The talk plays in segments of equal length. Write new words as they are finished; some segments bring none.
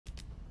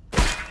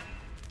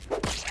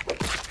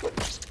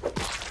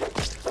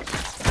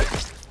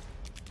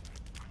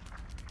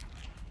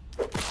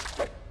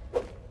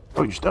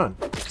Oh, you're stunned.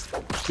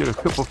 Get a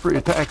couple free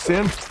attacks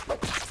in.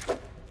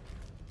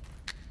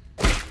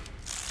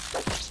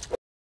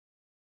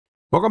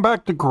 Welcome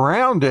back to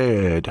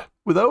Grounded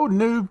with Old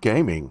Newb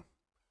Gaming.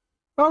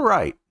 All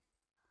right.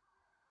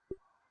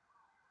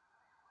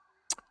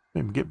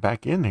 Maybe get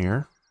back in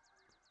here.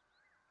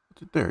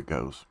 There it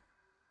goes.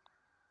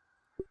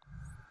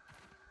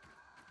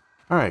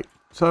 All right.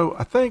 So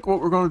I think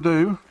what we're going to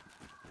do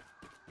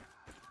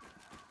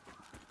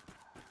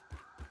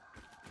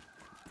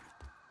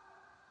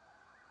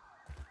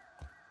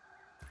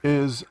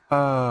is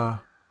I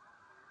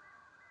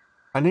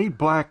need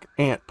black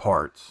ant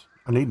parts.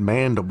 I need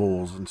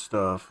mandibles and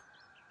stuff.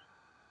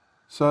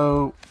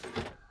 So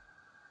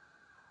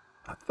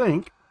I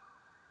think,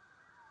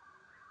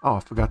 oh, I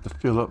forgot to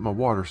fill up my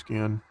water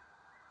skin.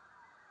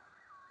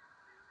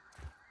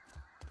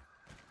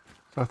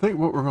 So I think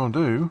what we're going to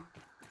do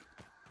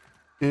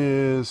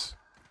is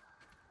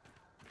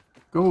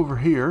go over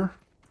here,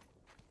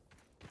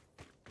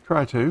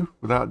 try to,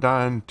 without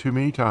dying too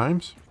many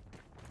times.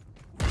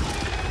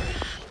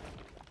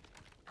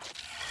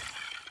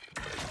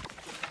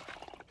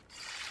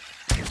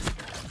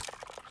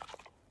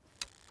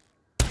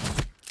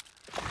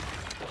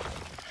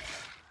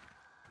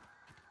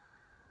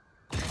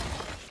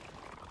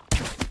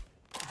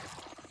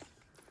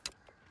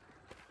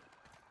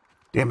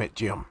 Damn it,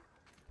 Jim.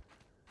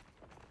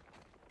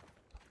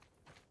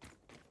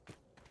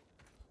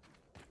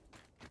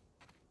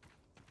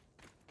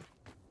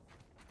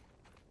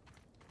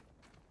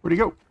 Where'd he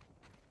go?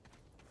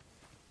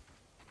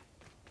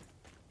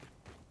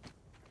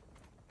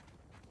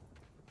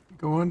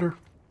 Go under.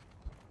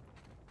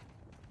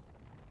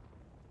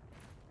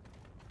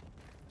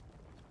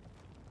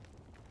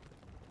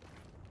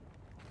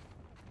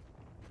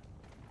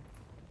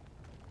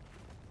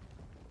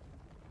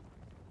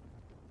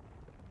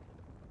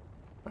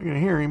 I can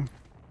hear him.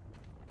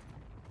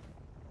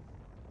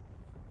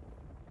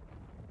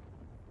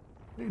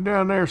 He's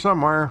down there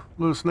somewhere,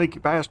 little sneaky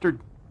bastard.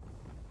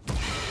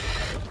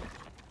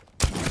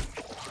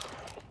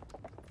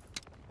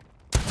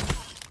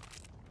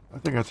 I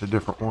think that's a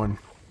different one.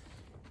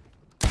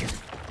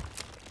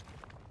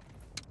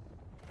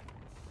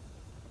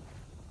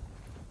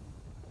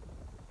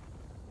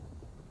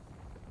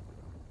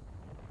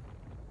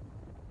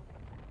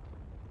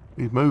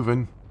 He's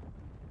moving.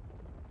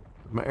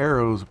 My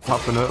arrows are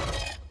popping up.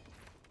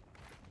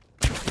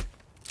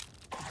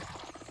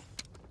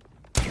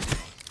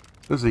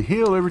 Does he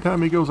heal every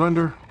time he goes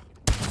under?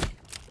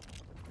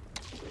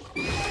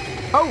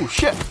 Oh,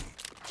 shit!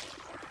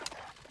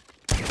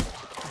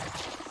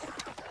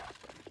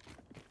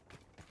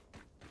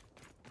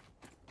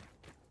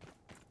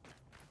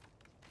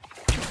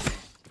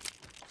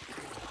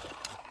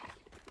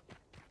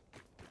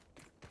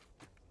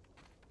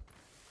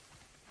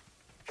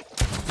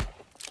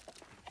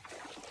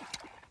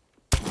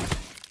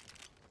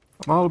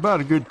 I'm all about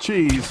a good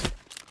cheese.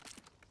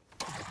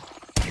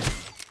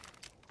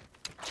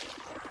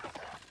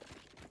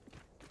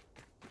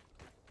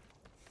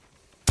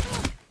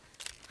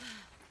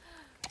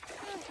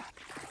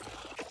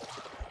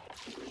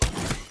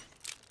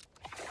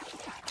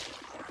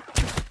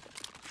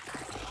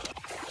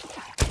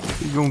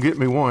 He's gonna get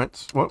me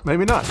once. Well,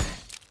 maybe not.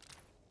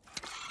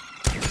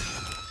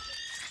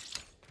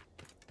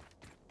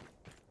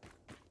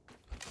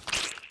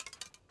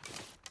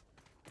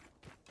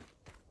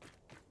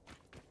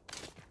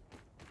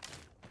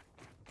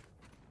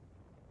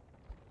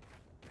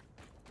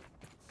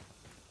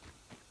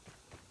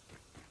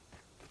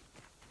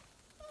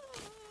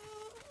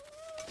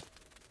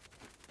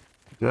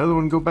 Did the other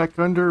one go back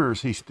under, or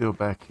is he still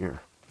back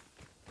here?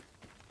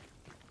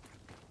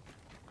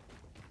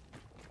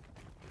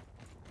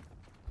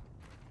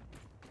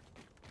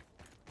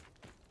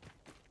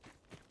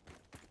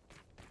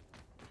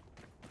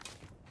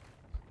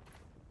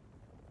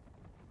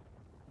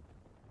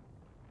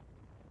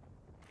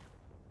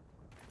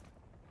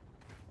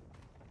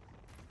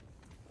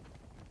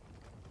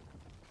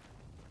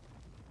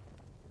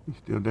 He's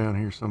still down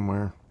here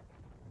somewhere.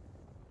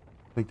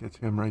 I think that's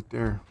him right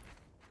there.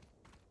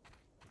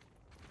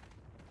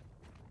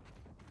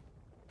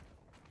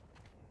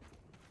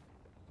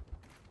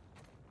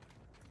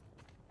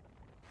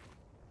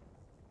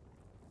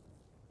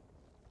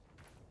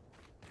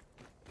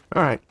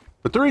 All right,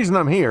 but the reason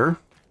I'm here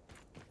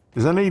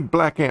is I need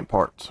black ant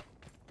parts.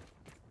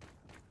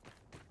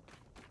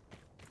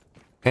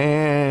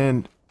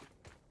 And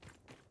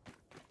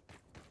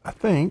I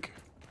think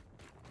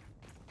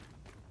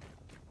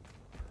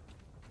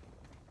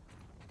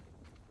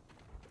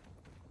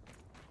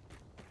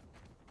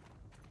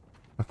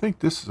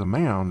this is a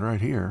mound right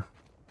here.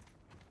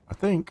 I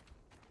think.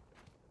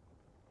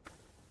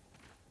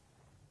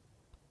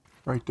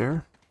 Right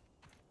there.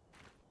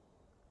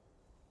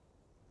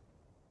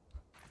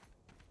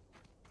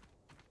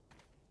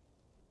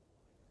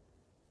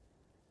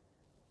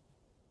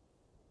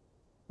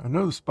 I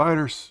know the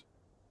spider's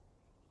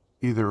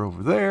either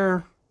over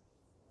there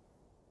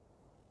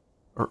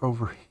or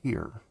over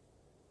here.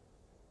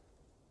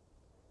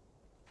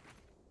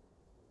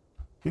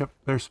 Yep,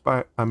 there's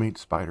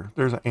spider.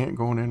 There's an ant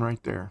going in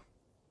right there.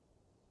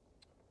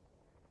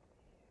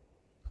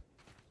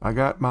 I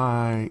got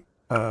my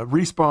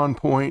respawn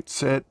point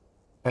set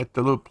at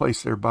the little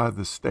place there by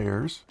the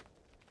stairs.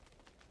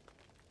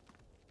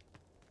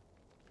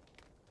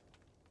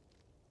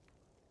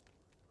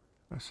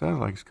 That sounds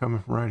like it's coming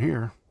from right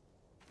here.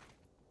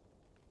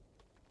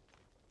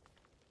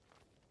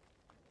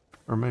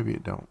 Or maybe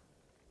it don't.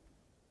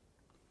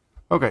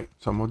 Okay,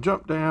 so I'm going to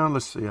jump down.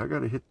 Let's see. I got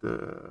to hit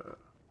the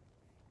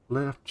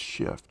left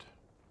shift.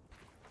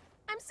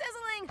 I'm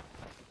sizzling.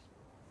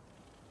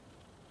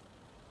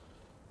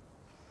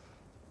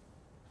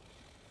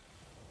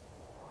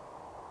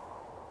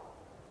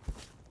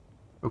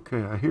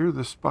 Okay, I hear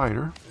the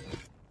spider.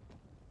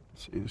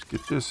 Let's see. Let's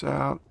get this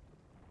out.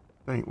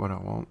 That ain't what I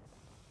want.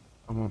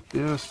 I want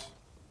this.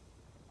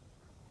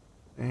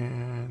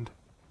 And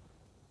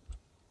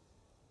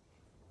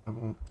I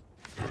want...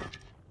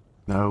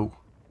 No.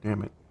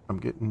 Damn it. I'm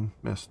getting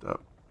messed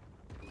up.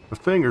 The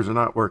fingers are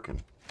not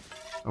working.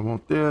 I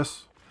want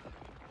this.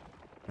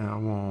 And I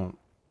want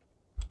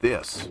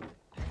this.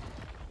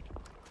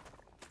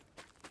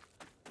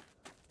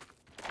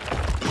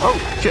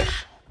 Oh, shit.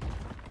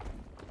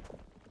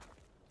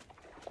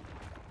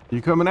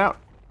 You coming out?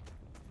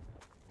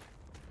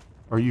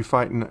 Or are you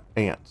fighting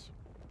ants?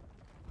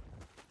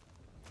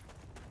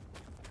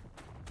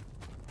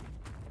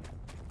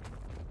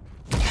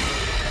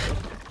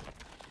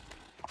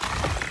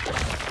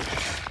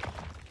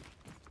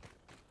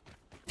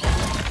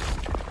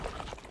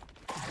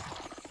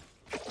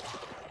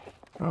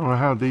 I don't know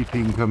how deep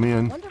he can come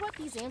in. Wonder what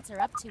these ants are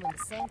up to in the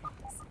sandbox.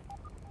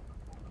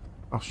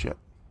 Oh shit.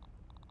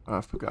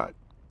 I forgot.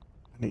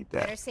 I need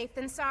that. Better safe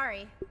than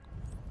sorry.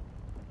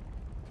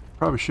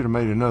 Probably should have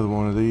made another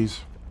one of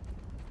these.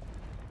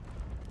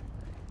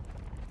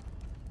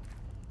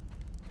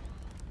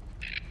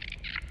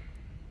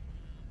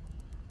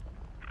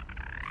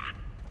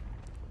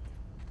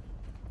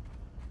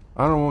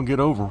 I don't want to get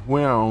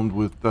overwhelmed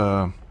with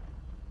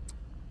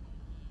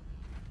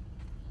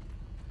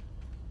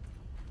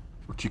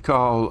what you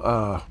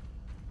call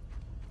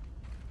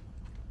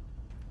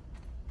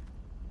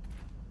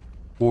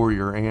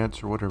warrior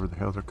ants or whatever the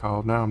hell they're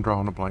called. Now I'm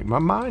drawing a blank. My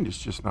mind is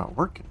just not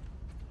working.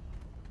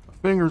 My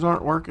fingers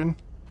aren't working.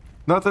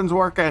 Nothing's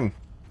working.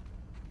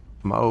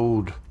 I'm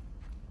old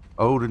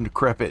and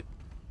decrepit.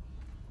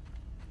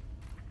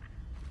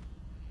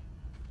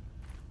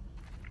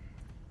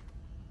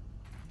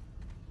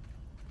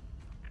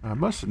 I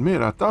must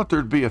admit, I thought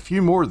there'd be a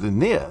few more than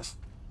this.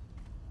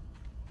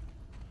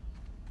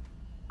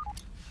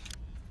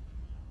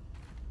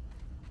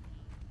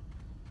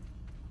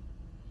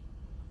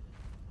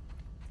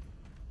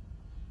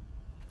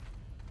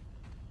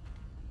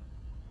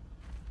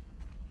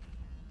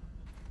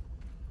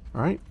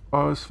 All right,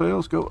 all this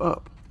fails, go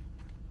up.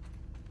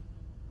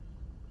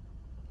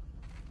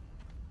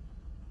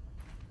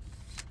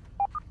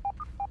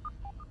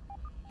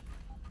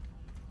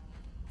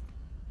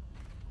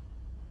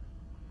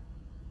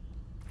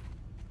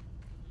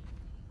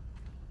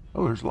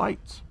 Oh, there's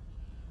lights.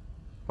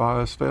 All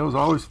this fails,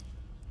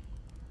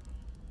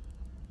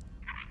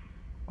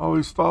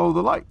 always follow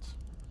the lights.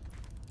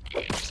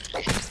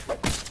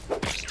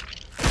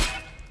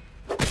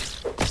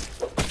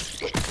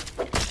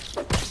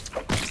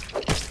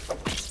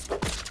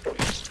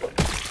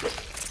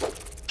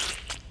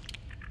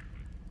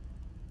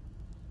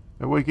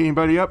 That wake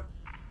anybody up?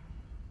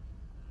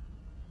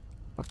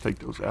 I'll take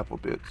those apple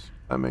bits.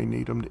 I may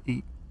need them to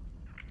eat.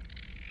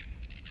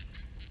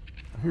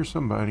 I hear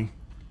somebody.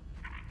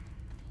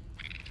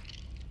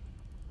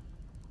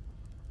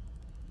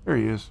 There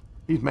he is.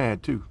 He's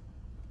mad too.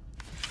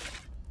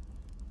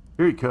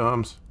 Here he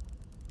comes.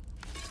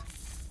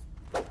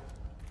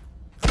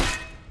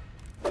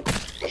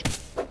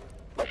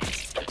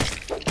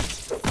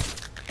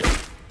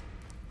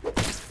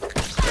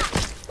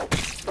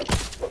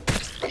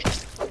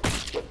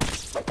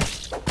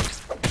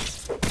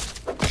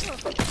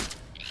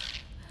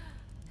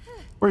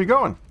 Where are you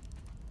going?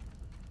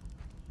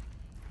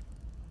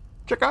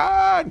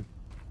 Chicken!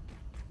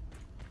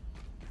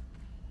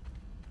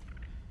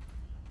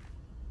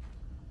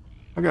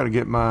 I gotta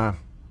get my...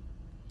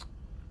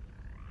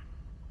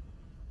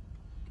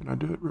 Can I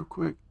do it real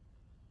quick?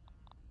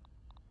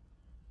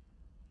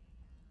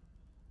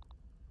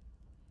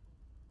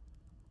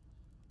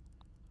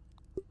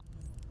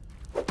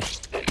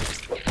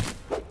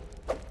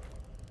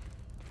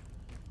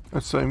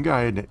 That's the same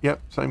guy, isn't it?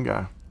 Yep, same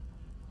guy.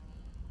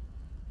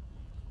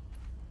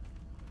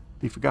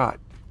 He forgot.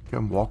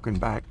 Come walking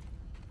back.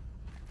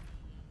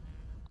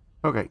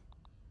 Okay.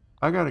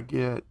 I gotta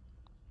get...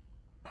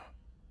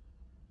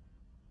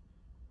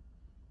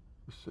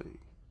 Let's see.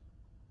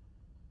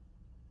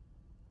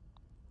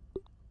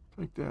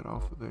 Take that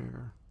off of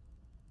there.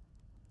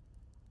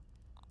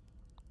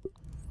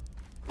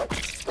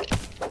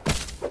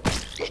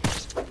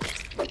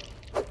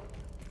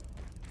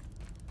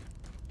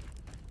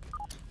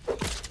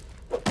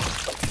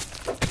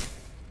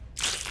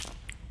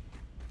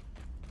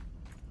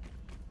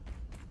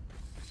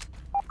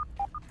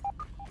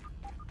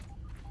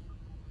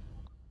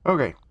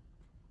 Okay.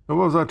 So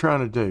what was I trying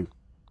to do?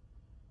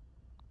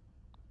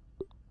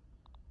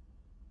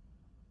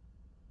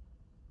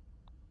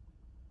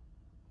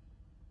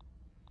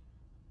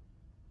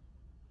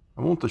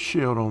 I want the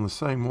shield on the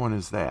same one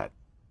as that.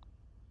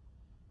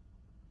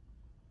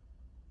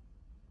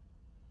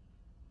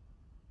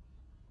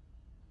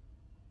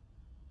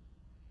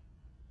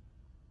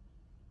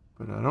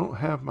 But I don't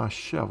have my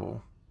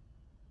shovel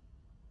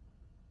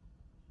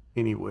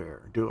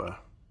anywhere, do I?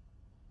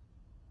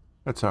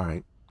 That's all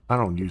right. I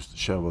don't use the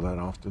shovel that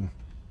often.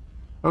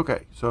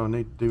 Okay, so I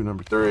need to do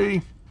number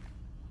 3.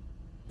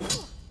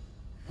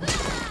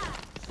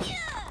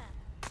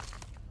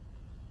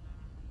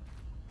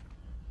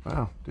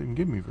 Wow, didn't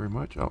give me very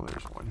much. Oh,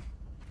 there's one.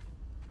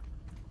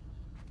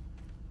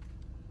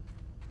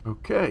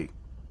 Okay.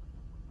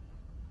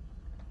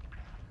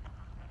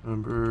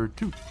 Number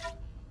 2.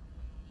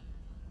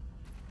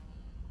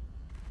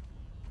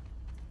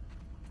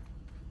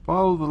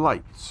 Follow the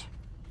lights.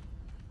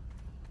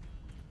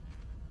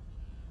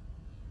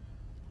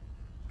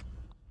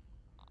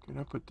 Can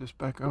I put this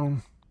back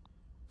on?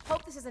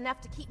 Hope this is enough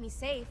to keep me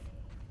safe.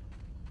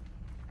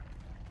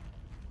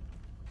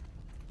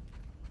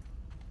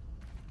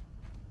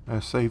 I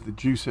saved the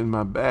juice in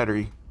my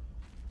battery.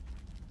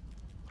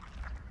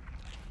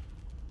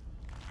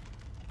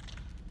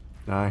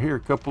 Now I hear a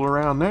couple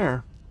around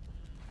there.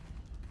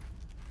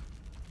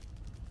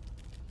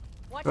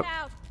 Watch Oh,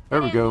 out.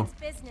 there we go.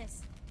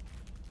 Business.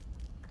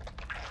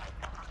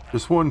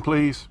 Just one,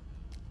 please.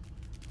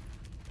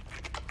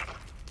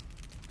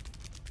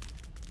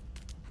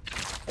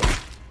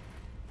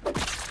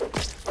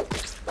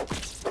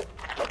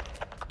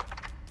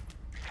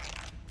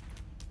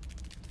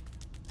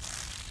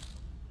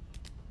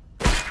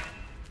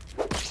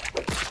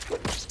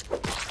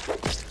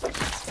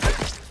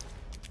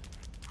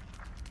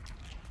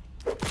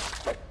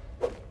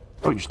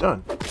 Oh, you're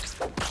stunned.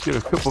 Get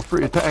a couple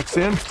free attacks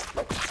in.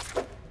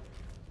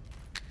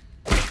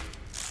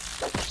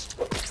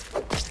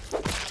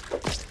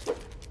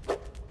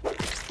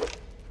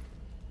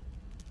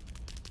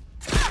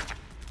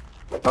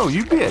 Oh,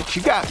 you bitch.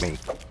 You got me.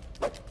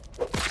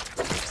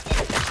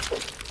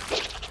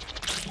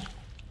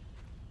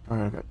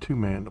 Alright, I got 2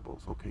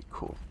 mandibles. Okay,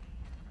 cool.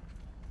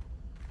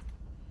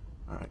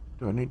 Alright,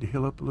 do I need to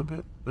heal up a little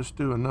bit? Let's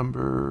do a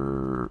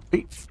number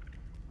 8.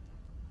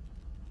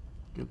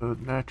 Get the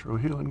natural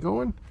healing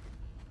going.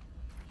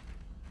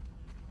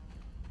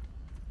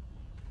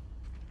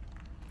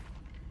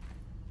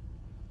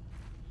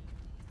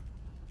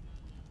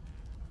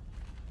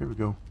 Here we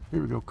go.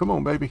 Here we go. Come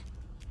on, baby.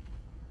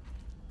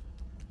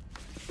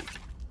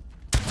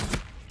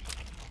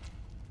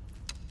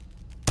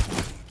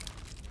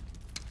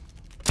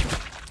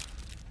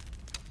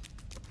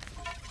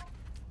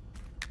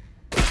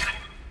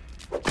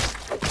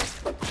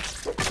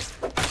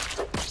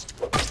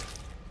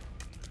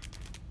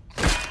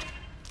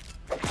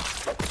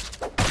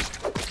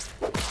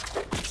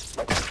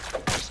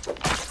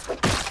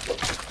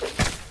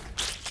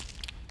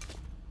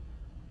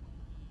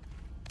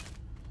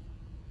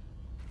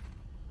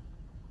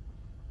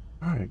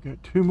 Alright,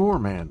 got 2 more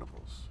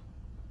mandibles.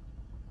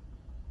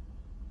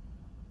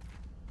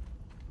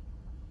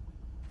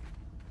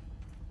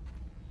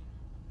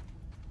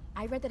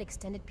 I read that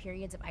extended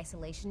periods of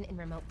isolation in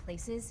remote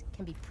places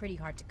can be pretty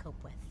hard to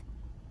cope with.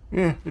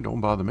 Yeah, it don't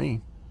bother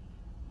me.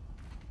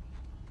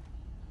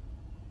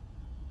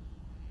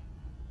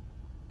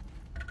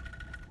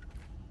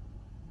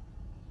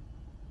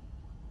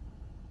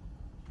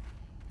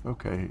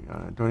 Okay,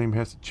 I don't even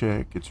have to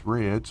check. It's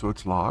red, so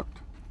it's locked.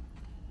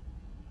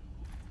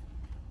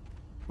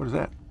 What is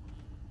that?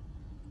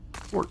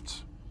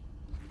 Quartz.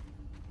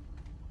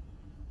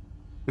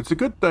 It's a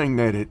good thing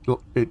that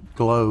it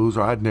glows,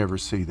 or I'd never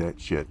see that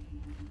shit.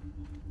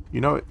 You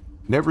know it.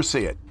 Never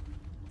see it.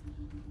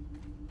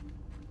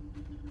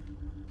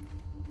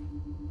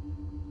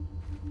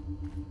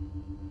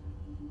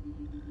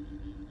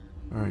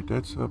 Alright,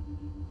 that's up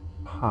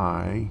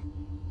high.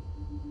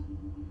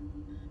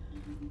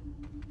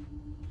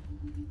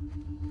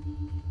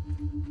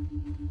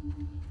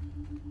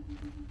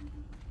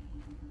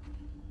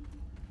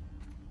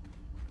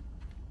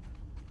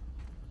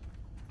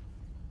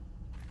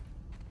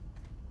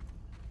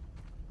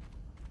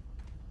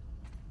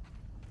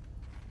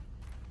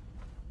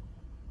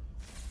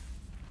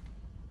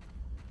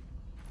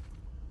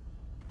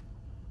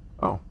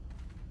 Oh.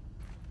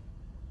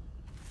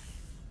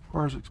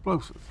 Requires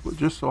explosives. Well, it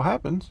just so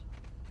happens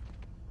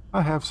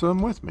I have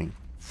some with me.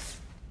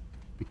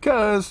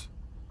 Because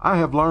I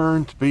have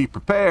learned to be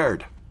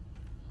prepared.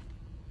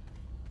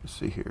 Let's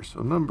see here.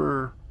 So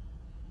number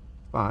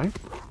 5.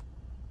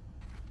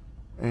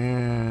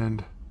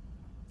 And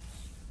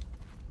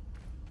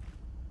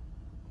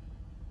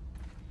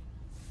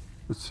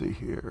let's see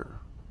here.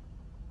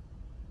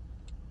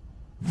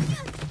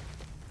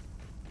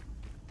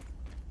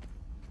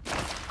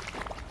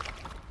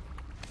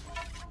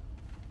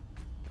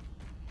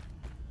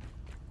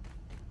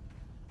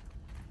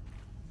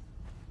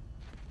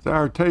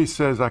 Sour Taste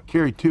says I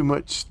carry too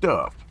much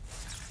stuff.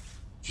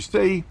 Did you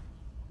see?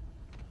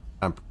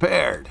 I'm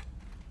prepared.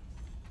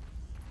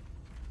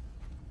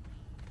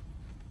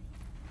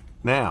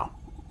 Now.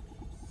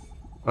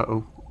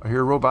 Uh-oh. I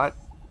hear a robot.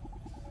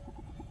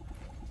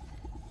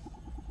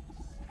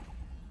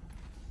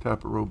 What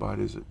type of robot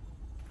is it?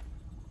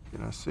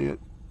 Can I see it?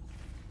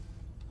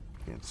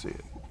 Can't see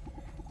it.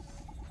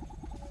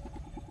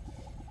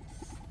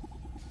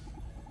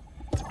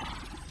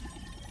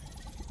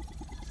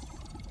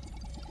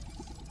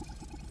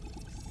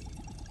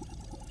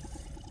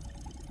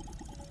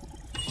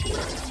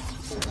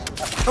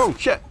 Oh,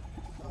 shit.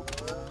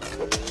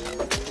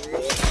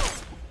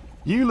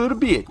 You little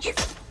bitch.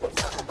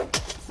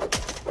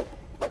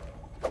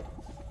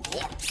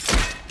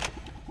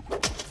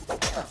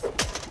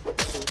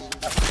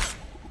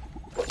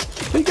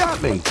 He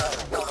got me.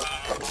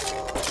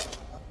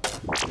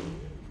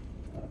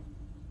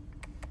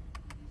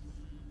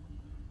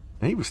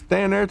 He was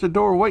standing there at the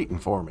door waiting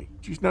for me.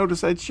 Did you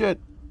notice that shit?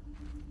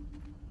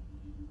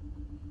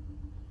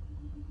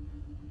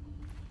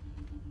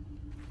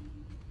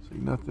 See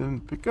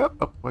nothing to pick up.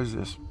 Oh, what is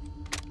this?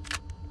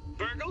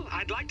 Virgil,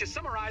 I'd like to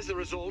summarize the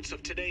results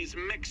of today's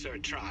mixer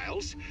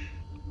trials.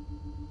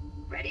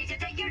 Ready to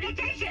take your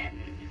dictation.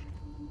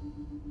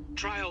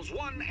 Trials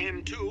 1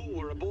 and 2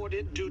 were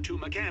aborted due to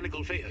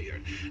mechanical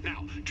failure.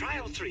 Now,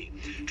 Trial 3.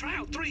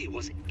 Trial 3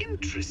 was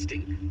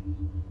interesting.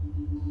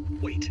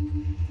 Wait,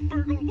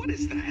 Virgil, what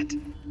is that?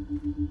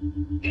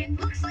 It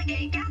looks like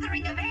a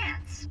gathering of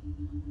ants.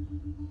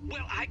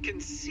 Well, I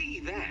can see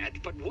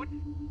that, but what...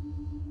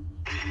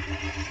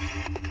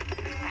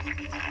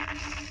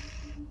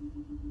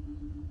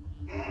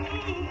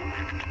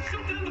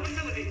 Shut down the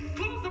facility!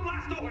 Close the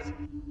blast doors!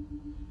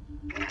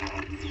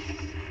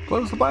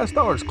 Close the blast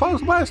doors! Close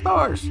the blast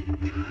doors!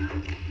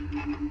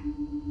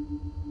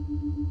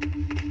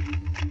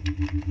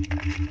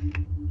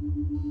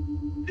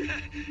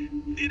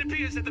 It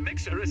appears that the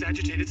mixer has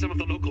agitated some of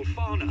the local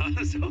fauna,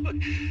 so...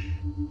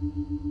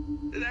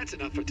 That's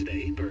enough for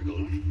today,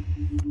 Virgil.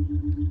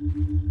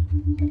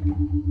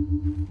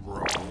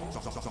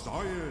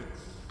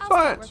 I'll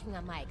start working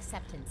on my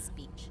acceptance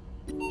speech.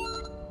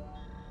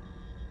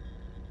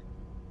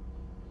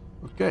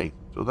 Okay,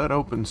 so that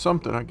opens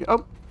something. I get.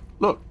 Oh,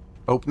 look,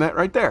 open that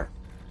right there.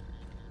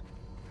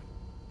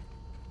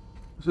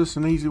 Is this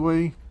an easy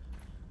way?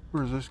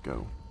 Where does this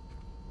go?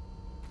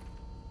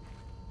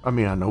 I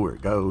mean, I know where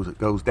it goes. It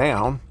goes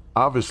down,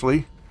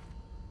 obviously.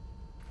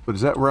 But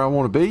is that where I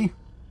want to be?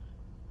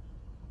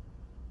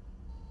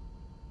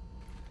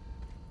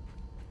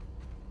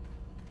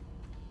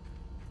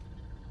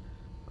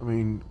 I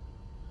mean,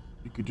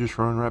 you could just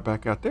run right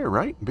back out there,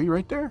 right? And be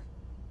right there.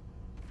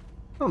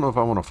 I don't know if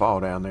I want to fall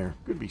down there.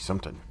 Could be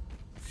something.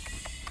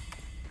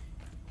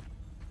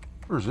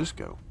 Where does this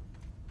go?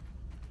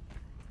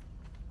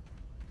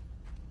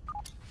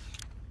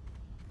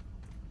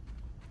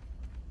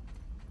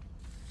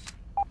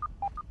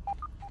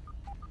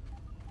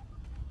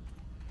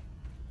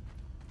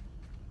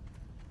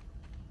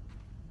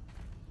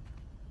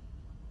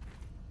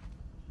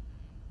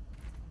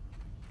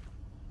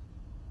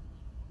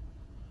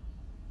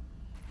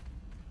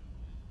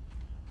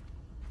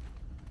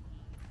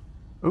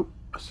 Oh,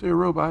 I see a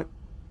robot.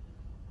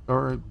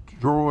 Or a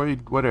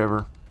droid,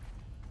 whatever.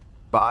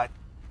 Bot.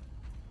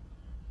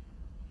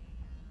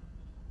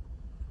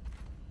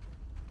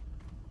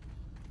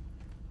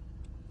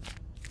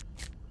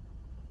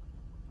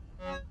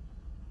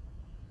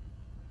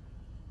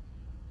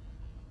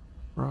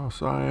 Raw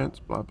science,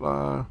 blah,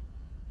 blah.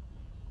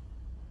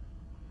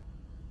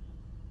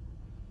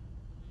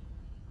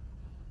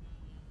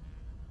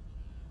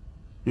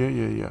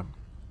 Yeah.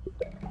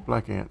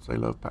 Black ants, they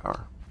love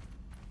power.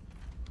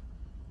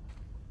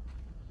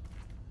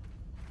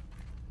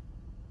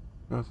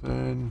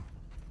 Nothing.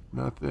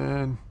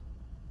 Nothing.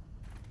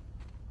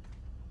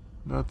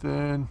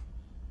 Nothing.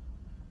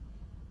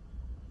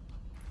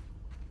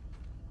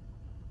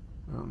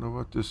 I don't know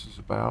what this is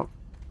about.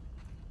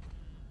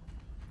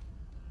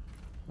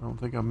 I don't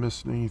think I'm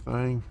missing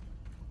anything.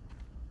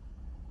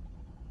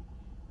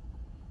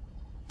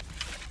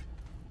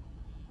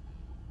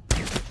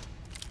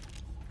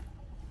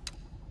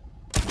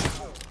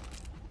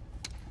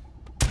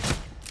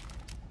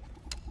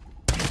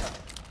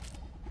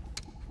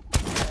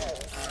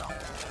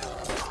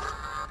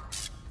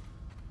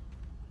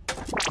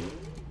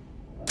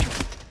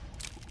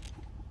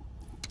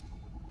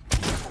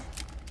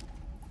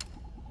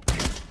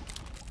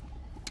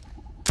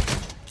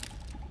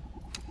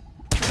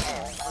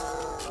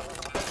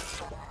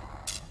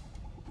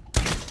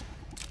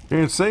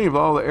 Can't save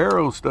all the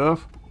arrow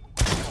stuff.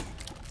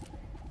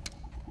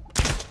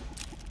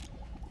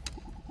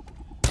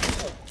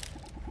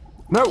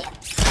 No.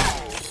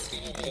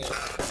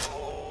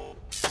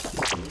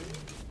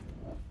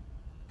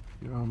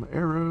 Get all my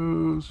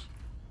arrows.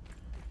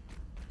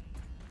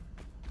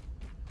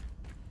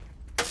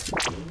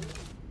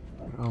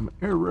 Get all my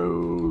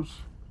arrows.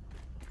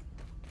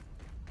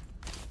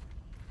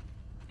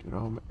 Get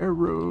all my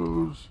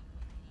arrows.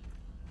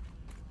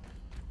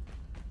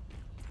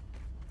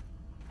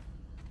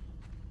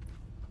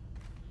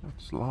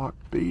 That's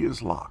locked. B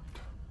is locked.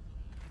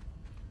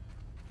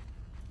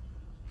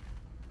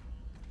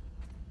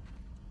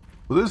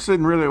 Well, this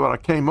isn't really what I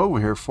came over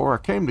here for. I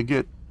came to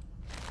get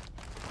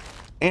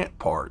ant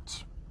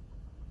parts.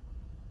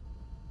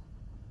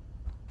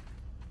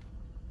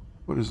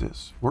 What is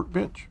this?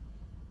 Workbench?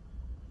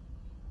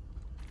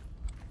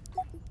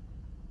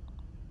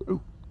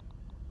 Ooh.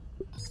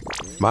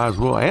 Might as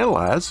well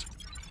analyze.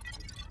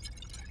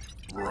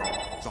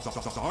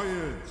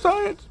 Science.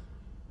 Science.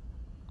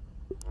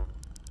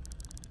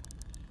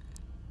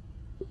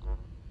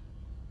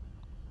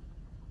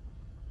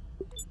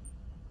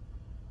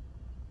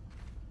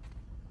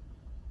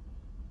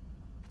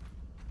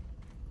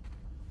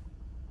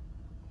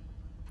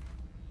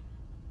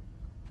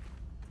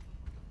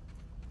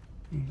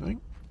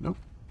 Anything? Nope.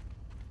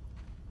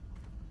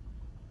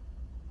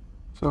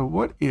 So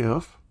what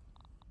if,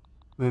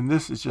 then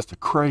this is just a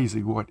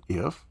crazy what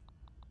if.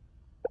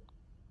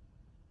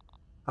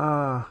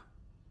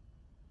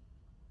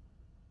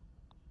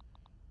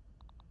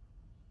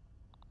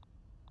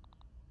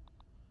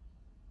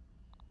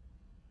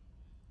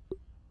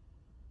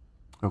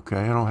 Okay,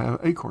 I don't have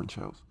acorn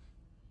shells.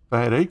 If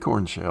I had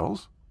acorn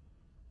shells,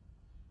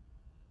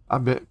 I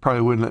bet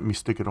probably wouldn't let me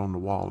stick it on the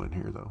wall in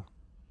here though.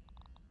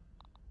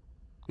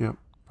 Yep,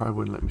 probably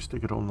wouldn't let me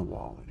stick it on the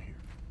wall in here.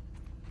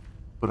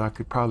 But I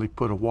could probably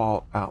put a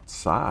wall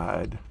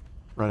outside,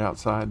 right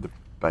outside the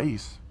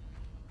base,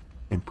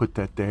 and put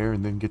that there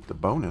and then get the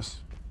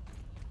bonus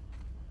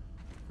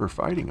for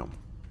fighting them.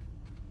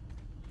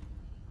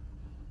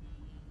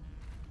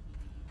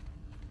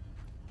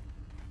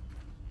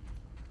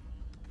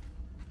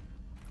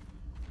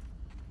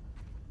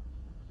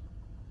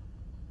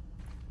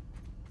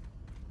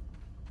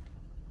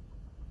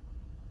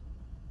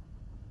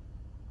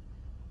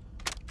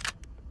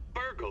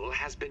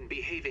 Has been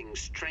behaving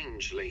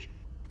strangely.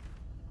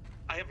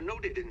 I have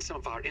noted in some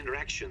of our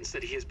interactions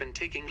that he has been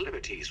taking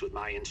liberties with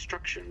my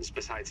instructions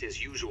besides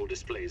his usual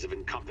displays of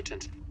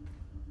incompetence.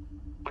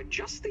 But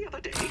just the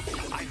other day,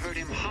 I heard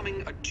him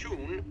humming a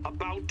tune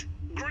about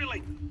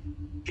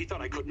grilling. He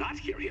thought I could not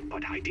hear him,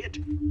 but I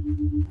did.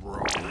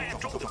 And I have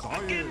told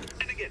him again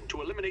and again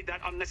to eliminate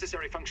that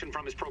unnecessary function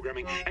from his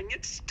programming, and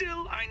yet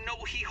still I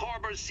know he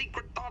harbors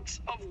secret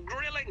thoughts of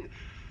grilling.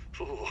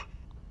 Oh.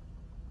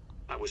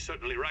 I was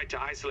certainly right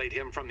to isolate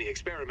him from the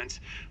experiments.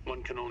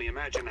 One can only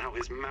imagine how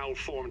his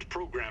malformed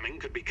programming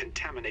could be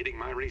contaminating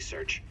my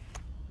research.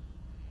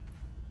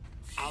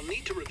 I'll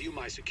need to review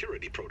my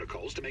security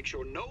protocols to make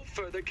sure no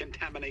further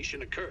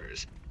contamination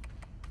occurs.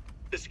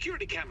 The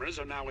security cameras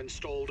are now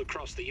installed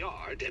across the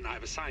yard, and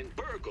I've assigned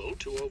Burgle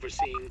to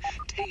overseeing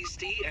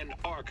Tasty and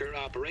Arker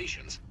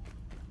operations.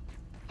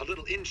 A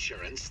little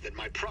insurance that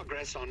my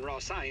progress on raw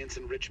science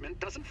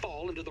enrichment doesn't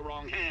fall into the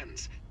wrong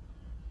hands.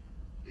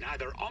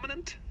 Neither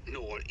ominent,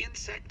 nor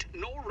insect,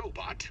 nor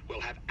robot will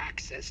have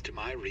access to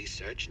my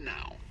research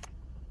now.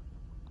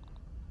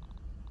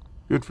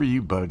 Good for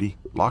you, buddy.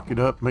 Lock it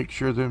up, make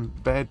sure them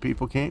bad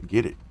people can't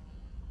get it.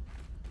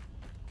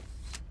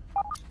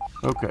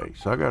 Okay,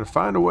 so I gotta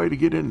find a way to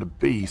get into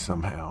B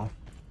somehow.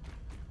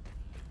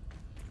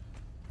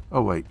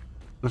 Oh wait,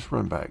 let's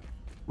run back.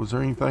 Was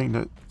there anything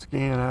that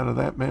scanned out of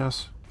that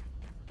mess?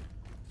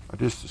 I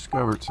just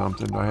discovered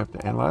something. Do I have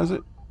to analyze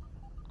it?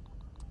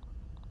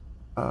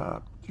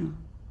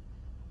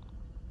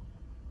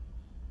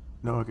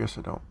 No, I guess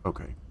I don't.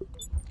 Okay.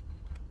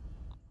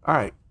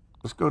 Alright,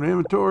 let's go to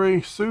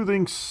inventory.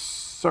 Soothing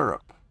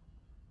syrup.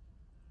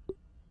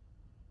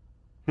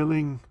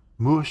 Healing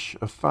mush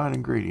of fine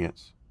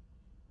ingredients.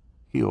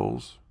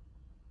 Heals.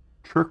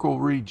 Trickle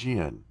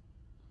regen.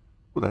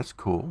 Well, that's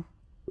cool.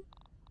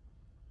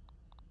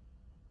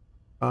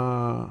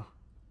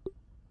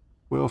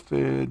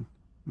 Well-fed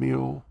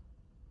meal.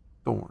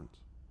 Thorns.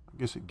 I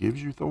guess it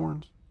gives you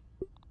thorns.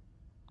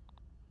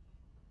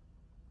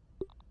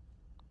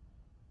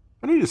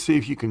 I need to see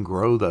if you can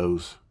grow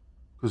those,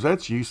 because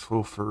that's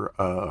useful for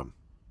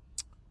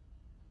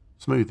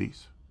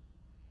smoothies.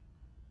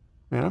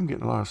 Man, I'm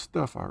getting a lot of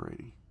stuff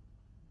already.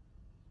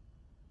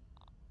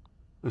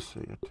 Let's see,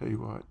 I tell you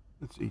what.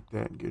 Let's eat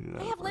that and get it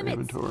out of our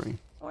inventory.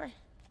 Or,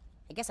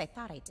 I guess I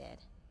thought I did.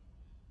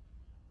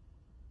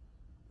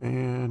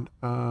 And,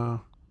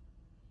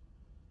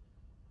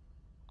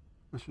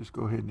 let's just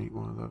go ahead and eat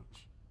one of those.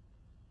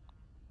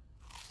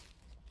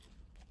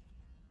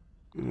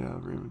 Get it out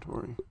of our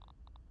inventory.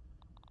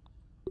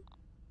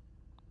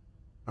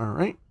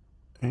 Alright,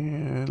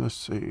 and let's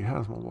see,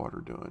 how's my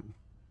water doing?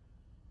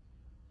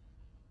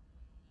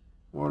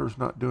 Water's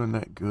not doing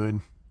that good.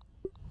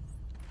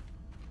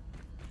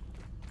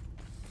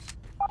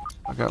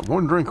 I got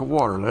one drink of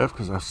water left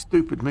because I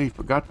stupid me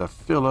forgot to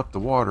fill up the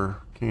water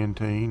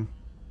canteen.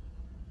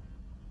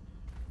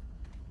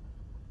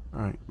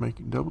 Alright,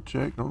 making double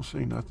check, don't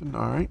see nothing.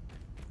 Alright.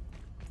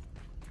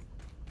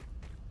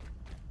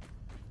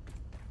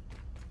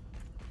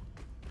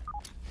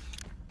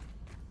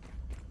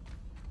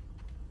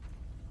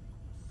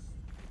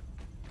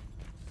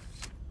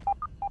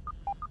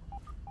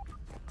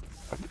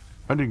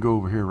 I didn't go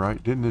over here,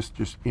 right? Didn't this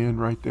just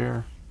end right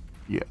there?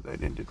 Yeah,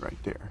 that ended right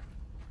there.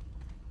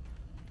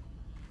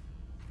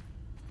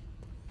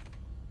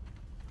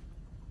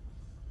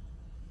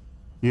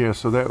 Yeah,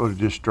 so that would have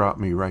just dropped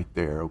me right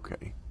there.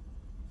 Okay.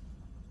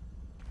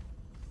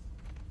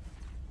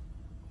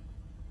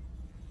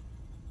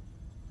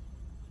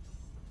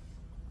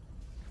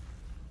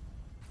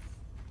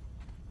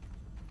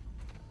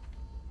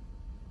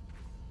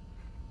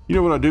 You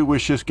know what I do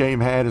wish this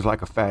game had is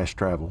like a fast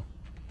travel.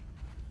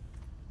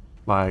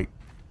 Like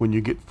when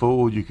you get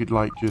full, you could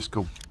like just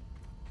go,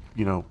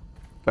 you know,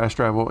 fast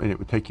travel and it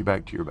would take you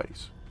back to your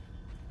base.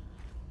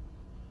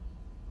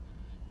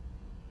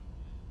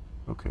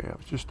 Okay, I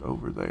was just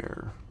over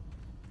there.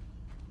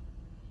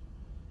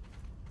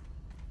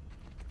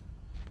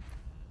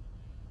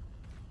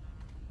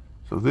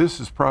 So this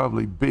is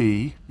probably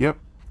B. Yep,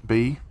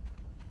 B.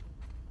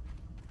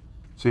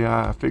 See,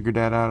 I figured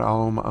that out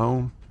all on my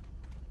own.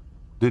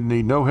 Didn't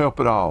need no help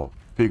at all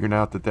figuring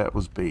out that that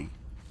was B.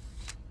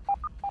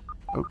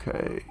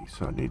 Okay,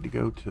 so I need to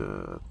go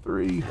to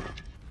 3.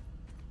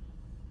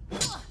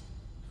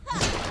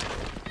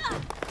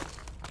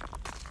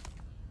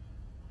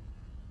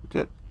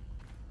 That,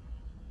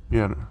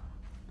 yeah,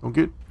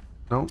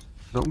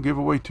 don't give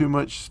away too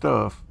much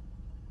stuff.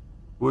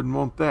 Wouldn't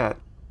want that.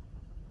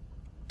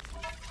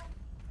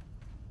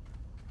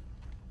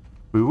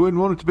 We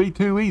wouldn't want it to be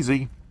too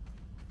easy.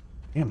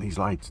 Damn these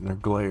lights and their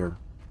glare.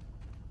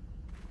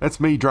 That's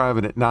me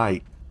driving at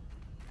night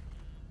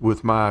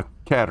with my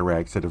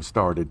cataracts that have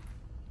started.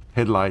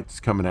 Headlights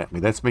coming at me.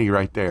 That's me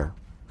right there.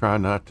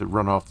 Trying not to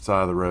run off the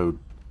side of the road.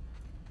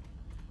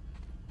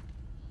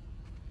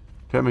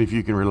 Tell me if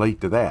you can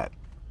relate to that.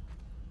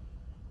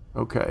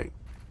 Okay.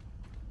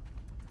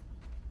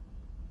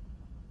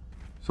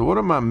 So what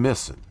am I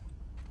missing?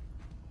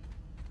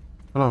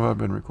 How long have I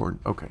been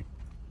recording? Okay.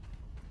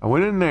 I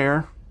went in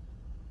there.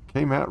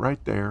 Came out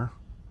right there.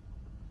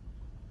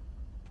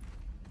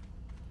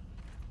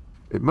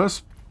 It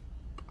must...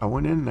 I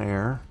went in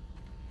there.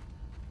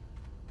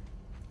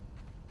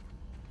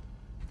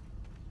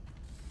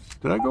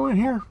 Did I go in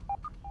here?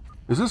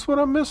 Is this what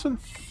I'm missing?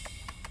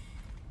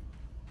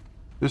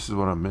 This is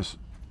what I'm missing.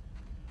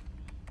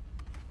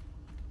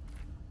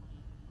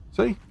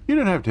 See? You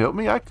didn't have to help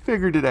me. I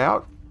figured it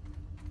out.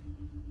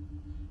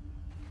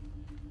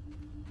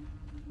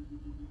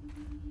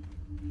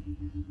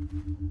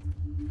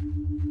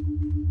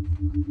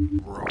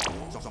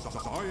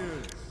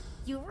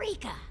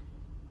 Eureka!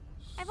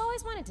 I've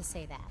always wanted to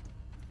say that.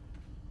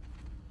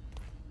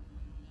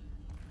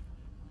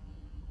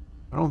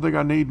 I don't think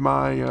I need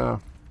my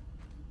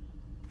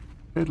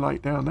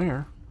headlight down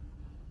there.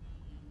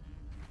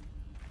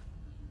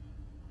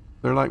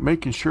 They're like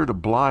making sure to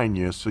blind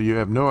you so you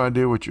have no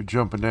idea what you're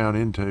jumping down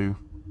into.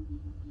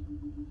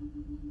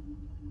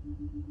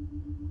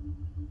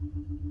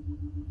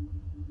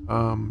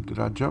 Did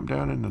I jump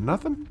down into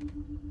nothing?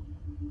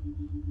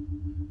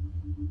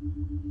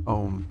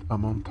 Oh,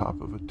 I'm on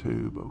top of a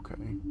tube, okay.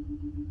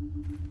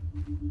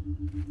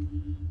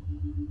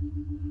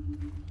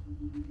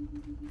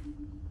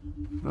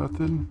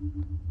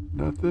 Nothing,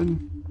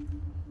 nothing,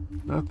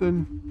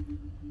 nothing.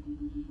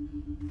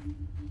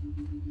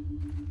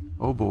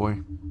 Oh boy.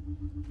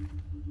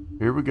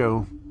 Here we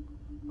go.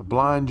 A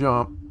blind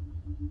jump.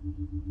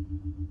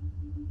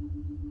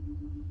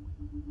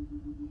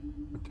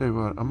 I tell you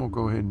what, I'm gonna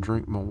go ahead and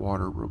drink my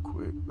water real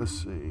quick.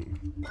 Let's see.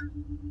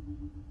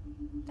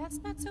 That's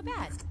not so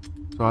bad.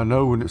 So I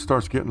know when it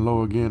starts getting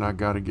low again, I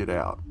gotta get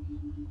out.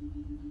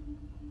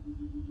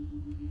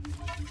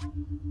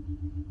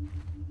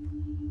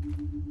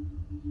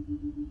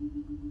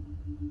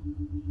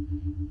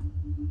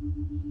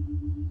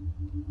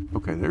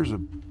 Okay, there's a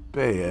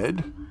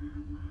bed.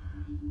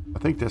 I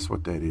think that's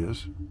what that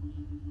is.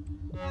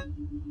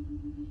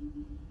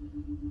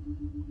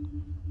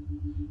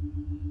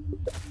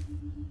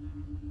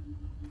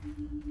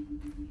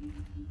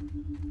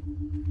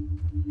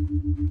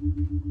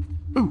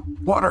 Ooh,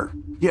 water.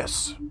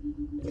 Yes.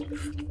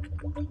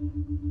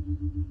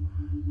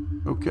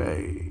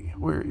 Okay,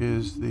 where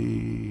is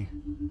the...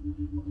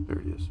 There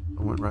it is.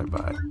 I went right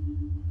by it.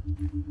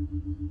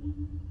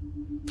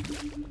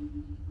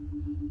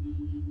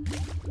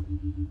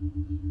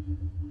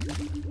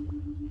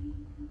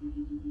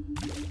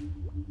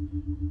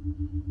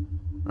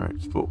 All right,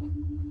 it's full.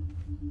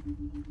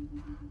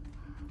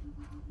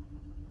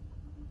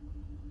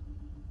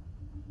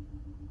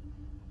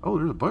 Oh,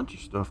 there's a bunch of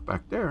stuff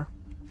back there.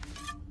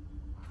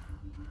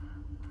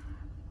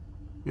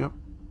 Yep.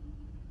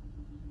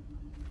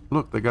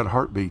 Look, they got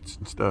heartbeats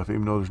and stuff,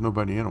 even though there's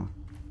nobody in them.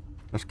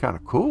 That's kind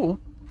of cool.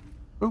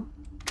 Oh.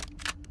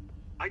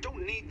 I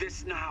don't need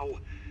this now.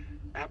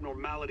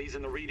 Abnormalities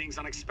in the readings,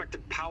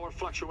 unexpected power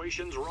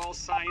fluctuations, raw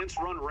science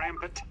run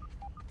rampant.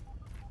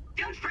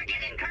 Don't forget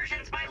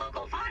incursions by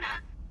local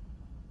fauna.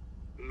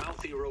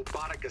 Mouthy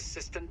robotic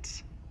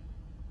assistants.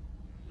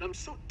 I'm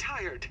so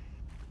tired.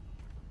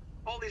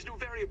 All these new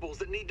variables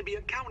that need to be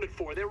accounted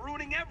for. They're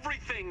ruining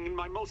everything in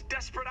my most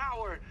desperate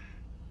hour.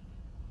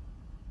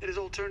 It has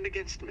all turned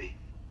against me.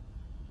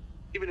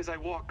 Even as I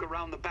walk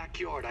around the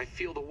backyard, I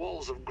feel the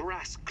walls of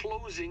grass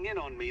closing in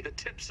on me, the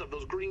tips of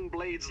those green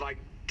blades like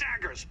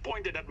daggers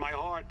pointed at my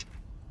heart.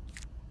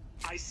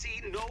 I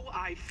see, no,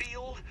 I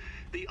feel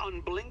the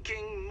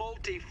unblinking,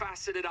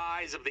 multifaceted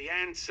eyes of the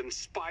ants and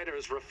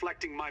spiders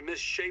reflecting my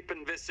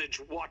misshapen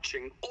visage,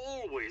 watching,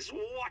 always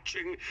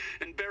watching,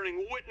 and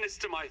bearing witness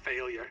to my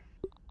failure.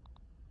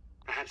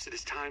 Perhaps it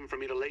is time for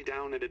me to lay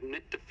down and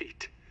admit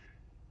defeat.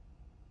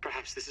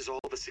 Perhaps this is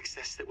all the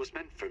success that was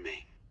meant for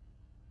me.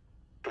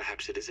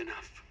 Perhaps it is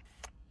enough.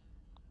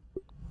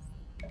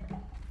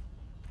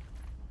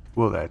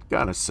 Well, that's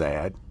kind of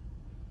sad.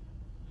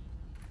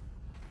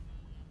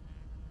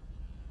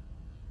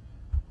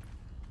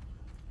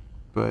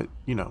 But,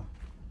 you know,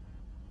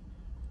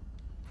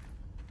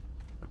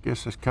 I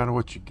guess that's kind of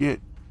what you get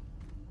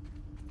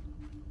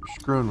for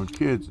screwing with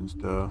kids and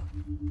stuff.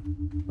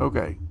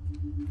 Okay.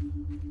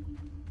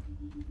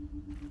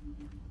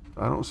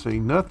 I don't see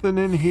nothing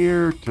in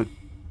here to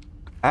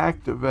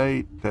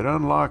activate that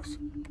unlocks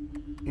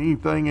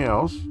anything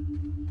else.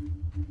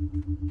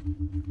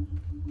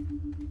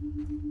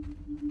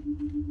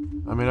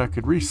 I mean, I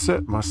could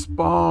reset my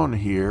spawn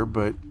here,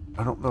 but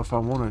I don't know if I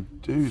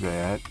want to do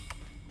that.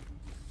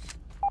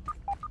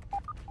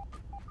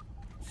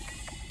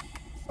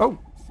 Oh!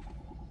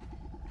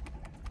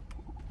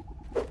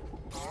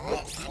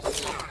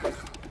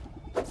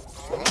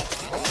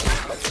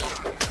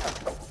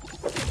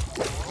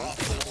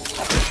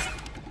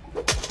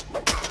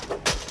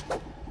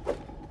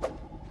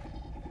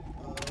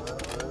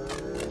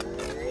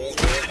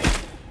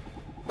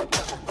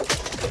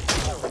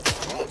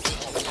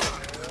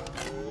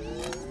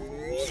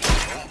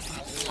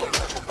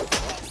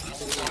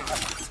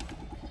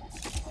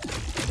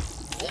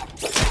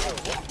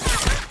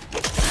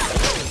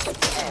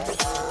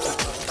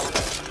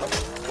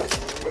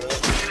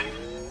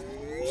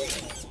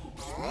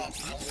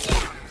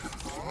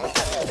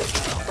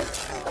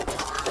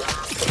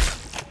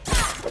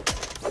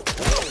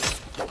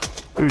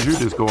 Dude, you're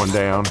just going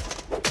down.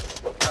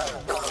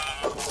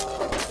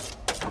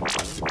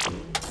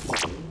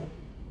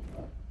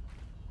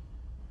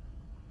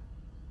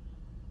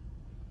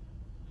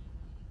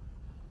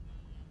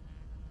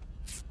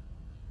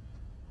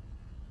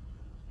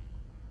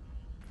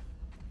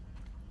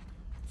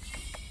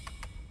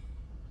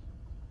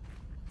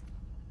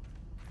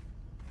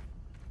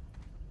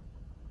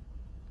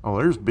 Oh,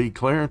 there's B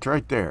clearance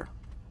right there.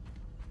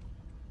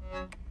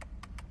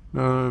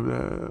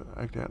 No,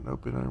 act out and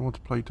open. I don't want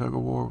to play tug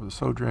of war with a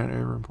soldier ant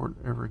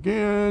ever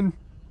again.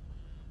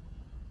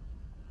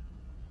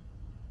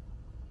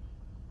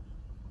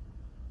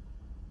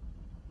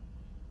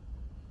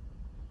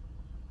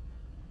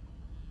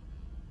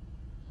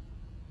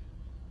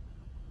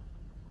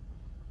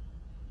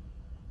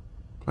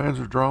 Plans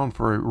are drawn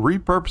for a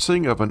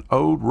repurposing of an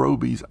old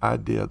Roby's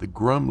idea, the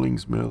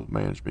Grumblings Mill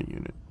Management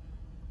Unit.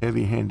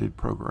 Heavy-handed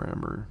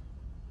program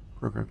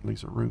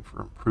leaves a room for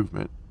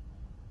improvement.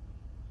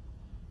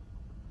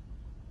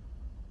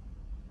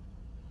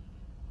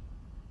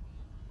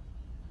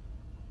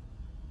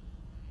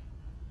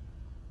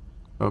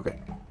 Okay,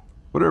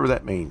 whatever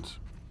that means.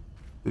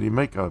 Did he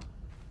make a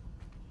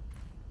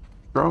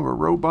stronger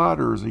robot,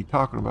 or is he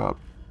talking about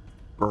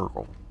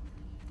Burgle?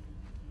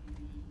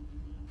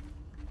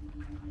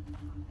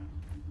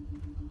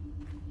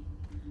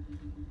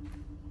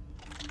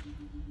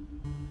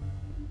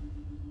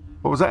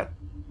 What was that?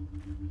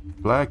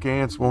 Black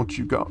ants won't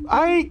you go?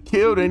 I ain't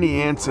killed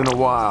any ants in a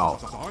while.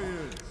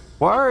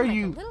 Why are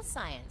you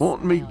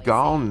wanting me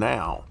gone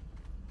now?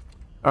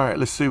 All right,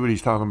 let's see what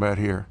he's talking about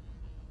here.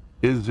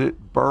 Is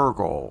it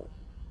Burgle?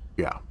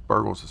 Yeah,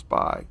 Burgle's a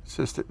spy.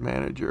 Assistant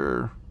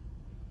manager.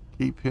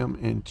 Keep him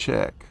in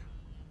check.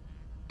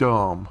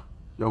 Dumb.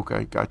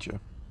 Okay,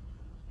 gotcha.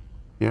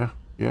 Yeah.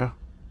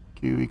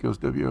 Q equals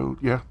W.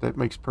 Yeah, that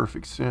makes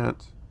perfect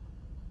sense.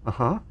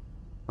 I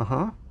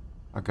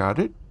got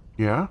it.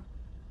 Yeah.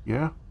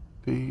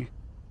 P.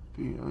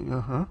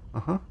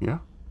 Yeah,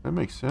 that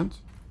makes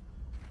sense.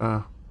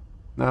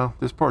 No,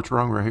 this part's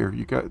wrong right here.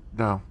 You got,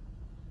 no.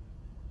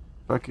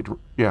 If I could,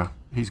 yeah,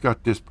 he's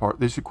got this part.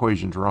 This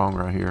equation's wrong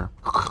right here.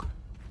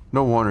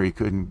 No wonder he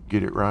couldn't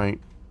get it right.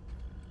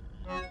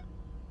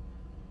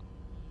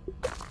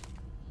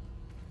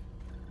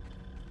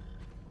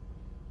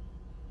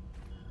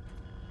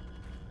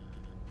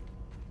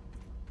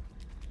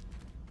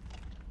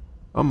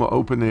 I'm gonna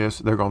open this.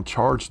 They're gonna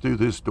charge through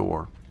this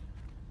door.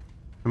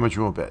 How much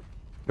you want to bet?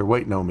 They're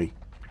waiting on me.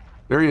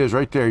 There he is,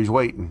 right there. He's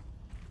waiting.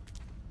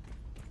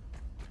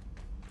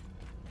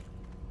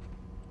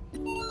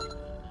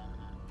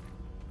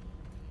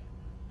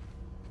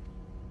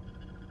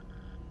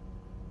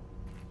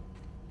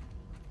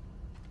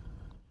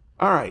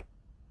 All right.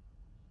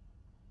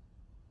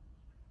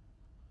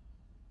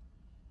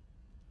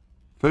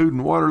 Food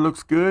and water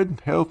looks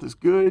good. Health is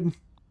good.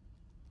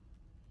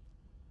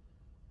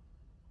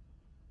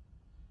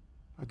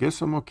 I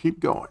guess I'm going to keep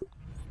going.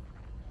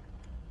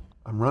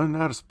 I'm running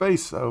out of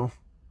space, though.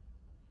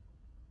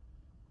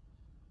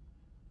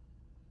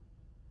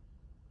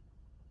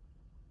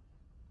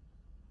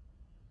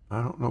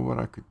 I don't know what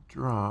I could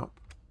drop.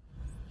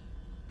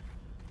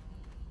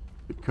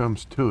 If it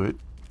comes to it.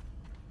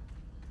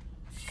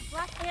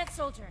 Black ant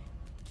soldier.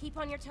 Keep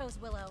on your toes,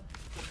 Willow.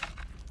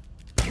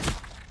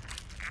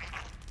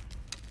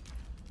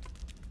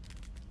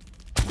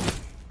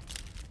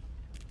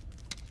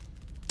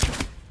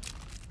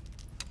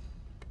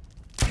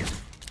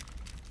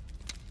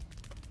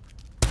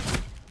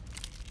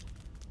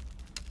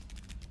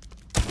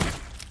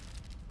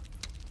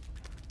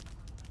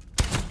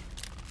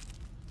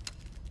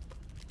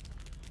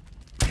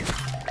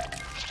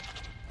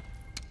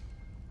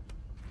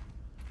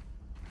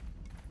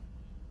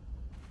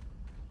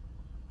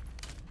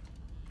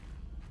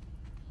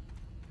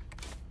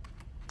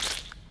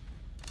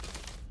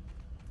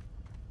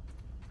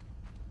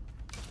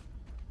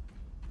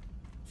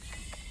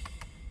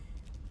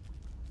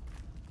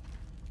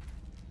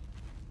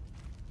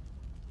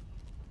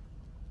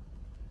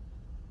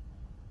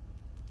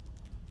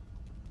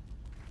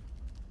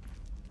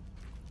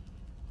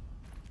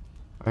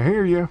 I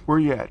hear you. Where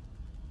you at?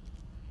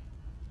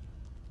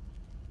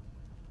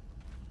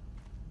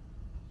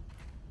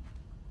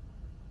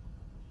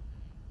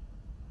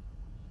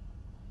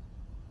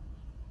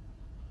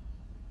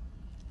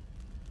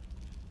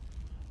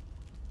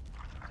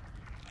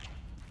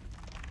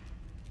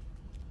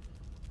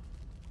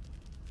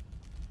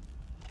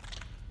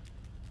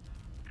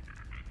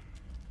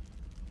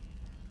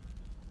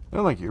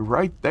 Sound like you're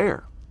right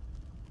there.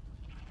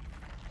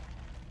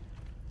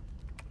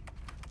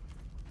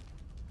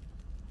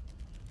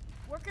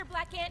 Worker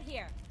Black Ant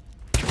here.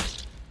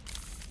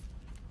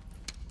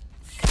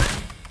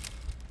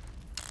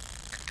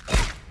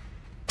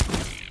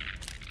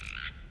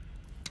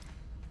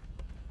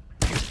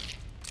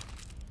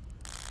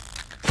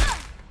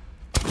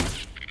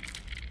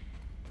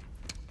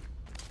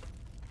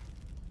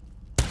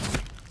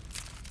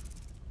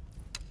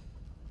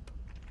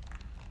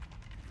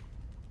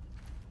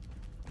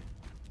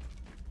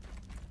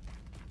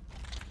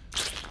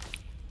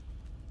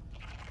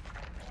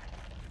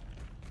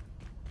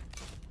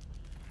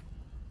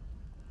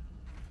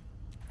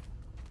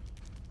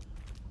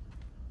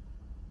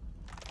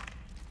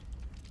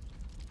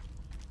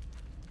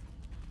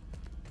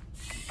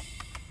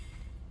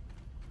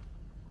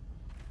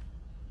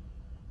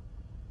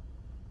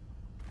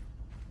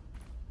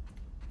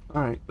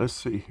 All right, let's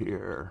see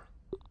here.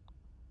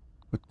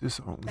 Put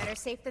this on. Better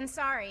safe than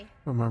sorry.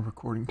 Where's my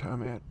recording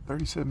time at?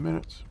 37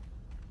 minutes.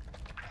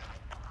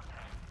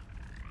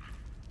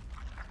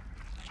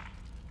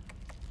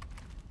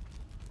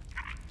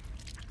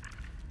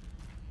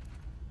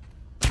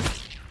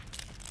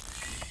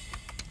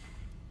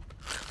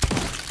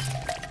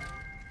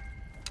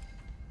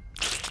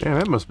 Damn,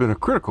 that must have been a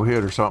critical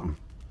hit or something.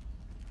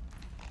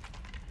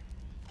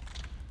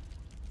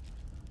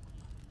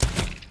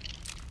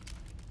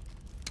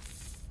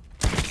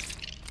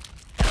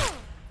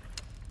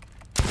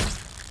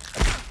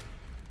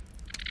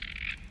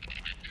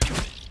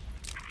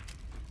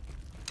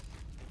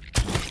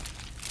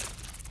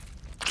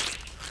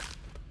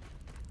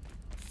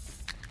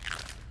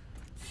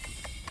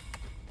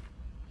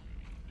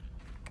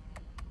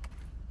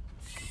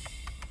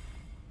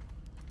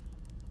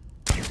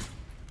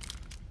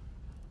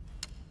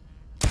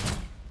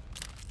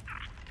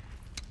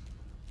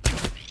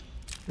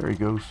 There he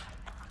goes.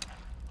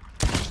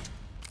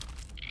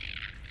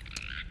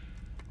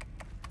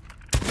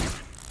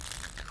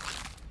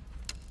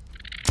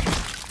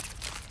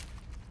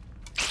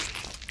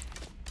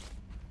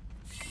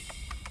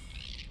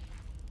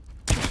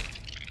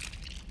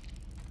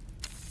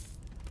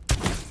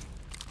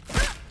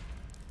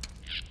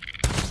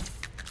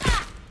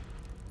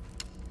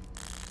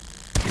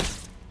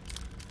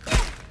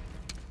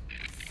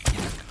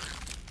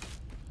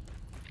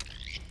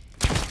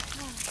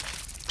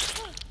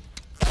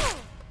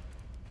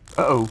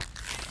 Uh-oh.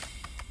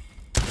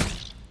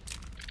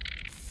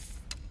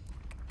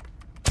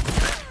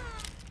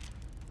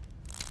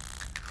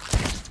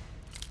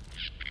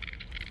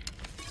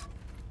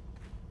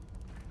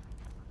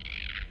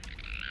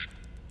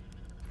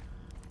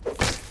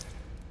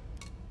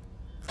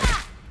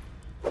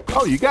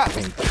 Oh, you got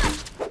me.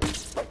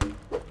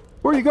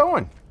 Where are you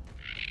going?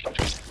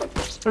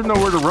 There's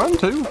nowhere to run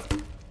to.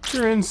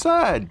 You're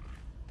inside.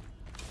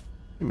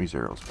 Give me these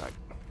arrows back.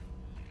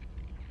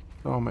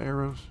 All my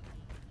arrows.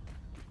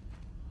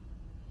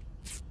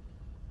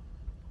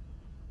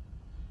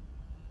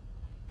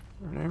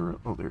 An arrow?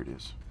 Oh, there it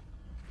is.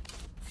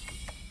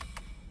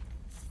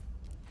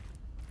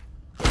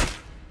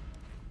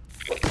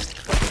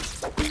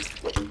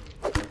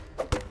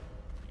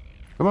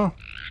 Come on.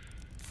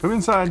 Come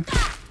inside.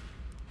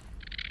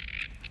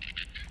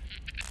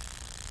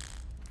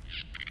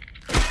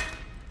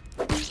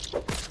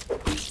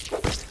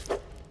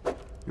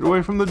 Get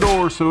away from the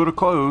door so it'll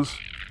close.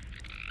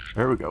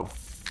 There we go.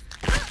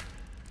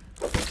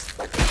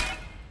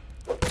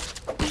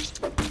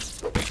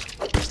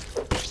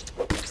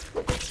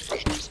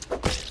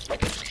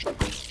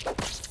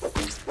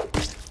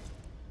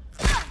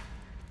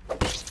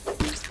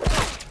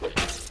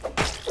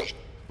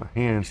 My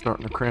hand's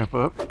starting to cramp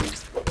up.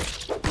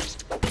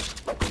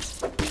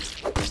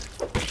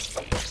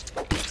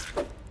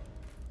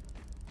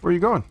 Where are you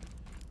going?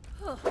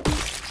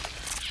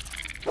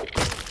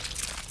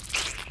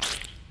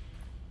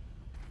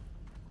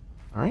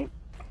 All right.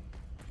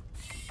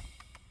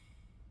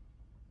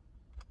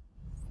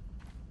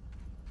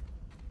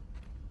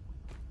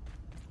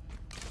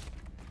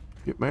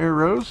 Get my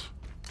arrows.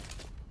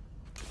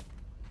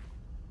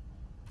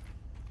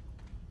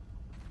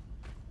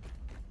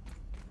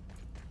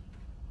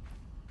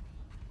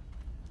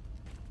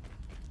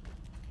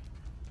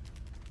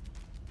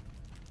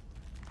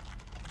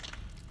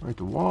 Right,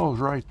 the wall's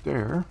right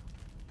there.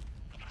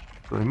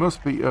 So they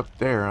must be up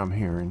there, I'm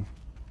hearing.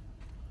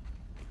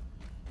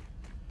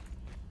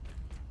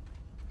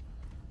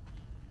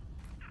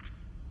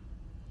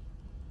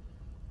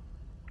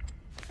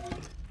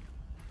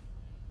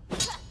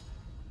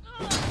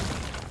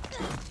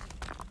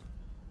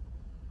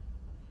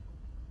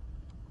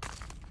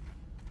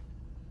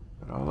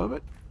 All of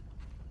it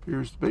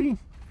appears to be.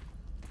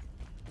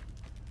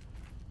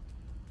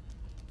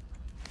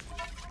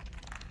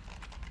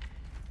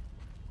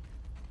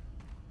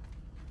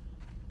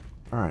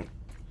 All right.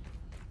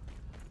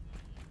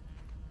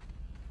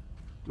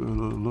 Do a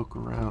little look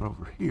around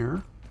over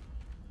here.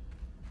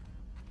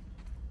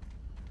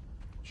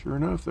 Sure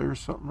enough, there's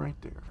something right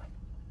there.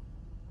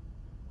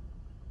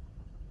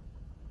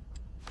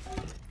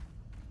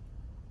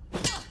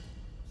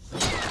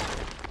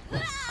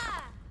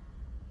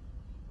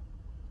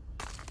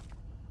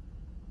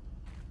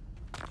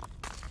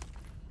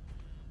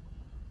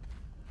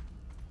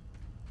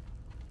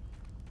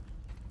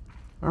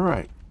 All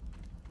right.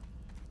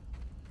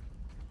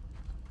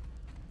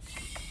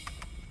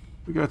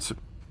 We got some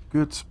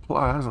good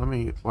supplies. Let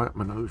me wipe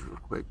my nose real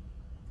quick.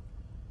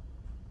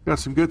 Got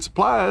some good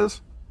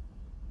supplies.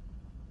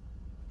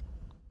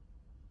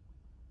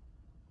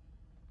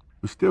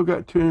 We still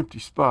got 2 empty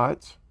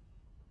spots.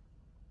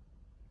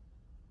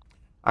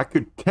 I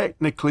could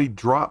technically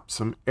drop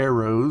some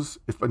arrows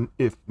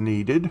if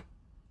needed.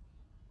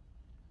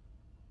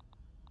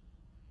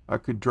 I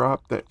could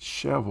drop that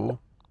shovel.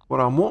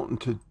 What I'm wanting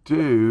to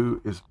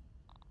do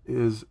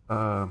is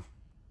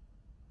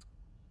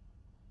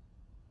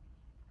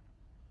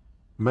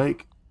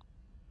make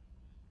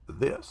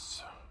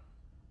this.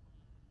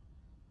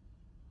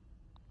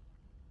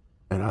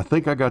 And I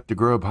think I got the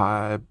grub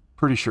hide.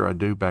 Pretty sure I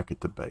do back at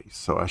the base.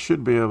 So I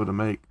should be able to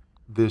make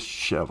this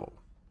shovel.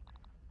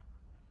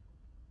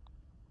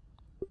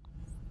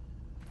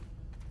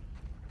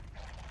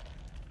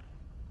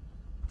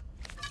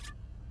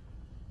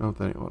 Don't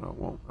think what I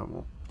want. I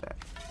want that.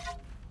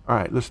 All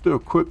right, let's do a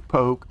quick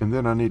poke, and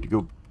then I need to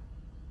go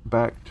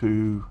back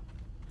to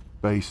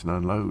base and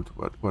unload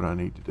what I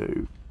need to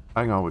do.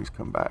 I can always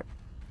come back.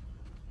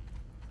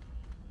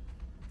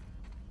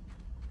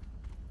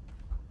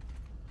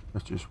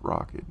 Let's just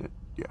rock it.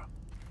 Yeah.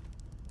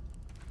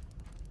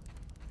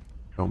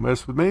 Don't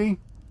mess with me.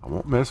 I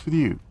won't mess with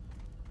you.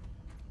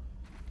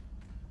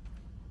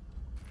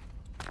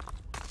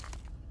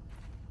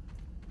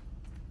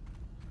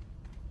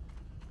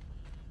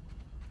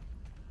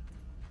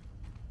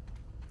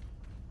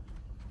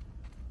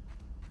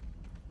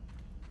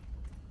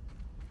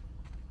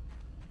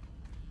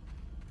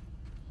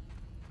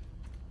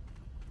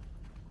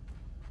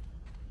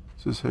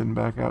 Is this heading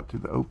back out to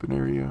the open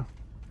area?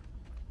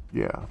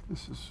 Yeah,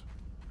 this is...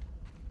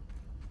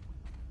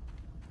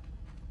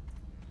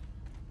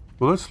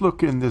 Well, let's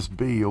look in this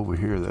B over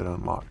here that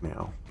unlocked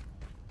now.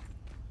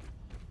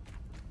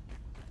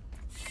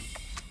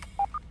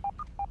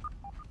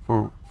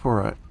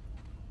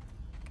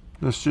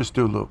 Let's just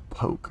do a little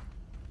poke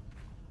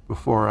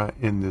before I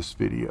end this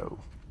video.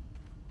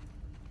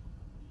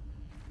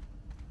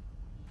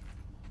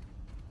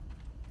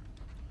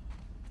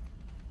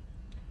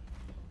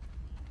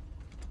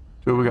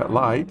 So we got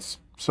lights.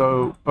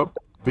 So, oh,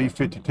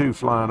 B-52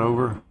 flying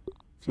over.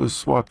 So let's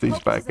swap these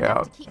back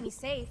out. To keep me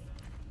safe.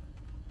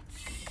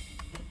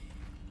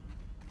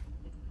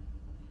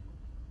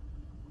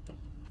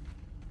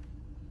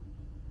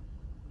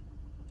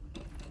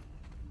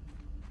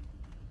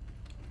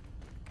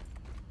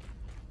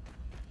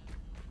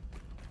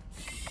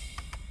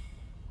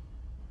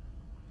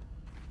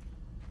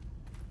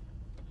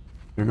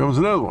 Here comes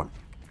another one.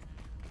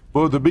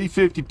 Well, the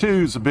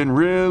B-52s have been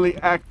really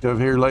active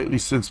here lately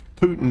since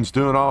Putin's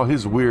doing all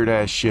his weird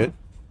ass shit.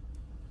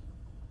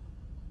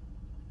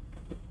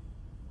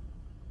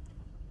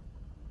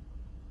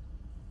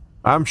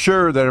 I'm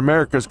sure that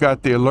America's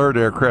got the alert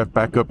aircraft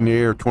back up in the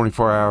air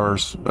 24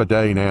 hours a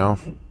day now.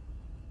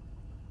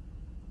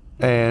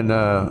 And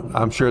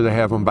I'm sure they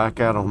have them back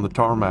out on the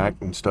tarmac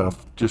and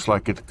stuff, just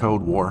like at the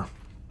Cold War,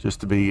 just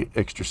to be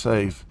extra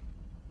safe.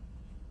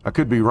 I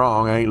could be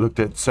wrong. I ain't looked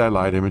at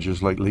satellite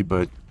images lately,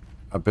 but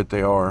I bet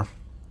they are. All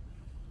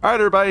right,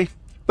 everybody.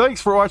 Thanks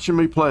for watching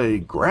me play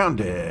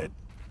Grounded.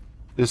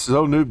 This is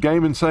Old Newb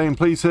Gaming saying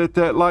please hit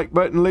that like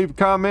button, leave a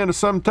comment of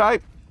some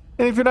type.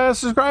 And if you're not a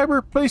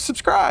subscriber, please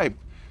subscribe.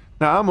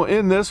 Now, I'm going to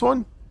end this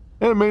one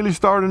and immediately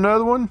start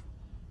another one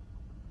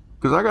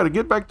because I got to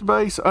get back to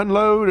base,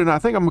 unload, and I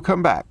think I'm going to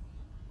come back.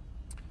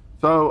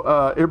 So,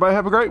 everybody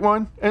have a great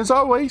one. And as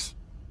always,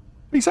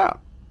 peace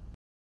out.